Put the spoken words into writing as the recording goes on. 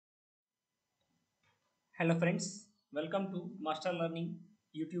Hello friends, welcome to Master Learning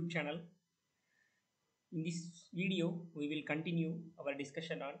YouTube channel. In this video, we will continue our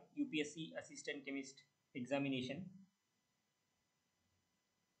discussion on UPSC Assistant Chemist examination.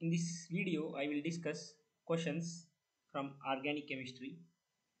 In this video, I will discuss questions from organic chemistry.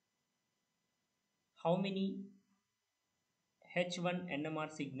 How many H1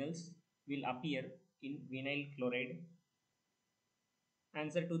 NMR signals will appear in vinyl chloride?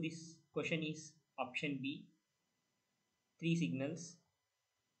 Answer to this question is option B, 3 signals.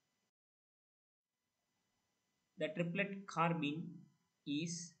 The triplet carbene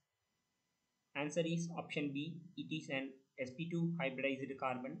is answer is option B. It is an sp2 hybridized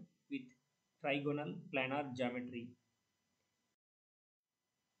carbon with trigonal planar geometry.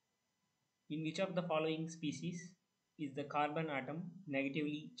 In which of the following species is the carbon atom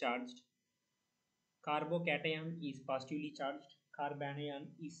negatively charged? Carbocation is positively charged, carbanion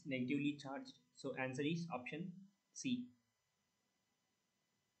is negatively charged. So answer is option C.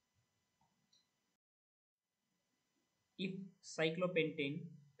 If cyclopentane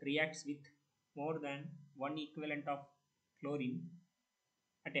reacts with more than one equivalent of chlorine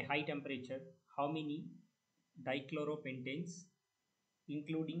at a high temperature, how many dichloropentenes,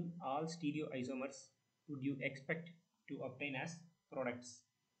 including all stereoisomers, would you expect to obtain as products?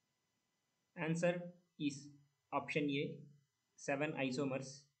 Answer is option A, 7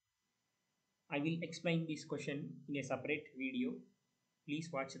 isomers. I will explain this question in a separate video. Please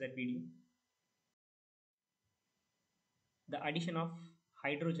watch that video. The addition of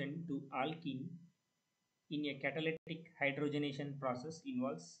hydrogen to alkene in a catalytic hydrogenation process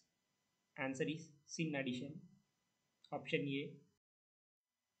involves, answer is syn addition. Option A.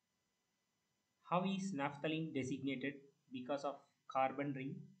 How is naphthalene designated? Because of carbon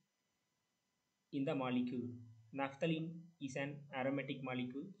ring in the molecule. Naphthalene is an aromatic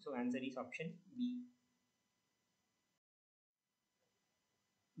molecule, so answer is option B.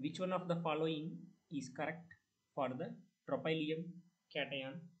 Which one of the following is correct for the tropylium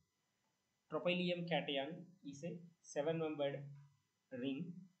cation? Tropylium cation is a 7-membered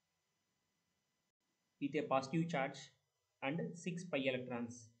ring with a positive charge and 6 pi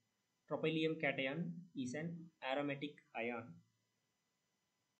electrons. Tropylium cation is an aromatic ion.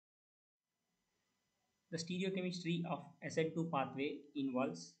 The stereochemistry of SN2 pathway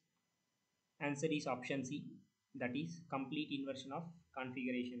involves, answer is option C, that is complete inversion of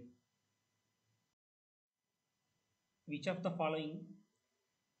configuration. Which of the following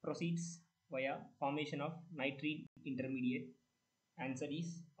proceeds via formation of nitrene intermediate? Answer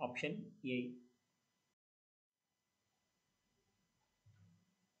is option A.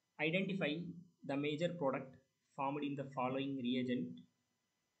 Identify the major product formed in the following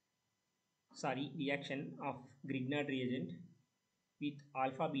reaction of Grignard reagent with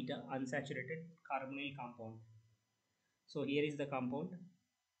alpha beta unsaturated carbonyl compound. So here is the compound.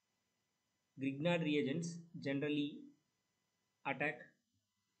 Grignard reagents generally attack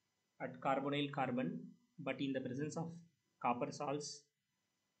at carbonyl carbon, but in the presence of copper salts,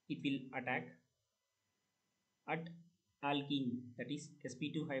 it will attack at alkene, that is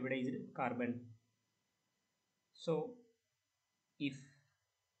sp2 hybridized carbon. So if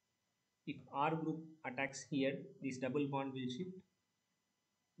R group attacks here, this double bond will shift,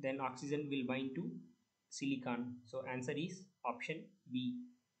 then oxygen will bind to silicon. So answer is option B.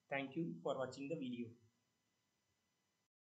 Thank you for watching the video.